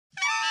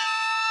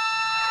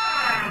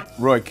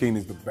Keane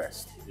is the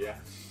best. Yeah.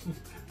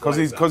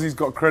 Because he's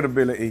got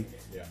credibility,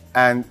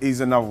 and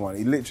he's another one.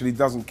 He literally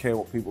doesn't care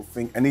what people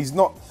think, and he's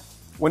not.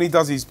 When he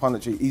does his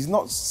punditry, he's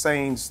not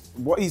saying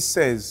what he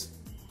says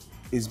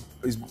is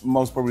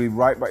most probably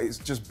right, but it's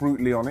just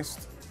brutally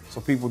honest. So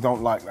people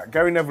don't like that.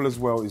 Gary Neville as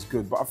well is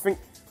good, but I think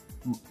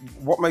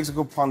what makes a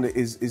good pundit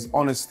is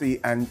honesty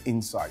and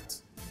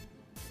insight.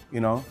 You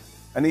know,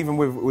 and even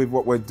with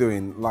what we're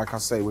doing, like I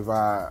say, with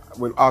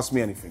Ask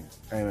Me Anything.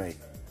 Anyway,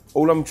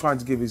 all I'm trying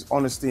to give is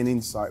honesty and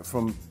insight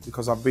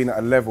because I've been at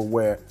a level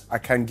where I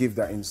can give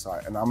that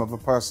insight, and I'm an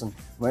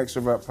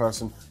extrovert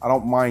person. I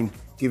don't mind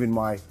giving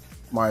my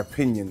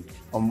opinion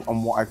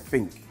on what I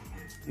think.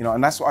 You know,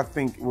 and that's what I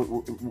think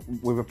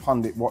with a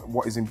pundit,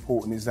 what is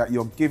important is that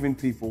you're giving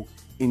people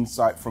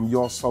insight from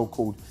your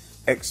so-called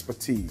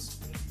expertise.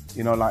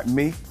 You know, like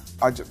me,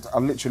 I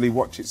literally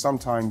watch it.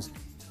 Sometimes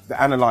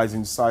the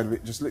analysing side of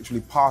it just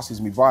literally passes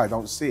me by, I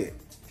don't see it.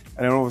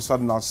 And then all of a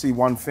sudden I'll see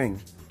one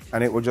thing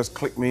and it will just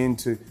click me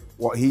into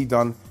what he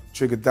done,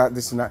 triggered that,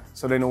 this and that.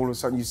 So then all of a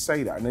sudden you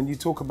say that, and then you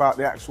talk about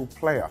the actual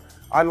player.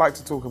 I like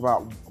to talk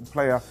about a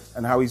player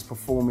and how he's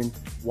performing,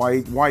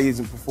 why he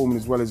isn't performing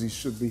as well as he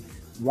should be.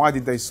 Why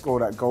did they score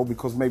that goal?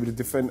 Because maybe the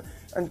defender,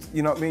 and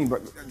you know what I mean?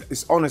 But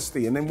it's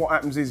honesty. And then what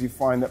happens is you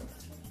find that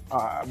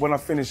when I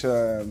finish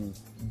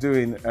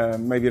doing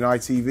maybe an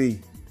ITV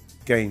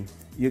game,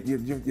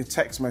 your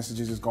text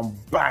messages has gone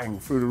bang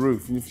through the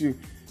roof. And if you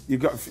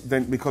got,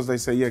 then because they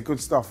say, yeah,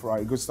 good stuff,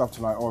 right, good stuff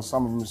tonight, or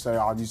some of them say,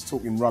 oh, he's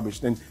talking rubbish,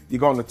 then you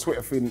go on the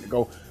Twitter feed and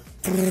go,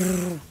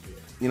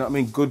 you know what I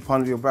mean, good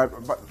pundit or bad,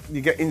 but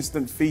you get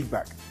instant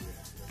feedback.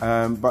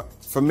 But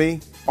for me,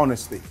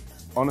 honesty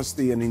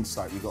and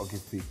insight you got to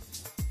give people.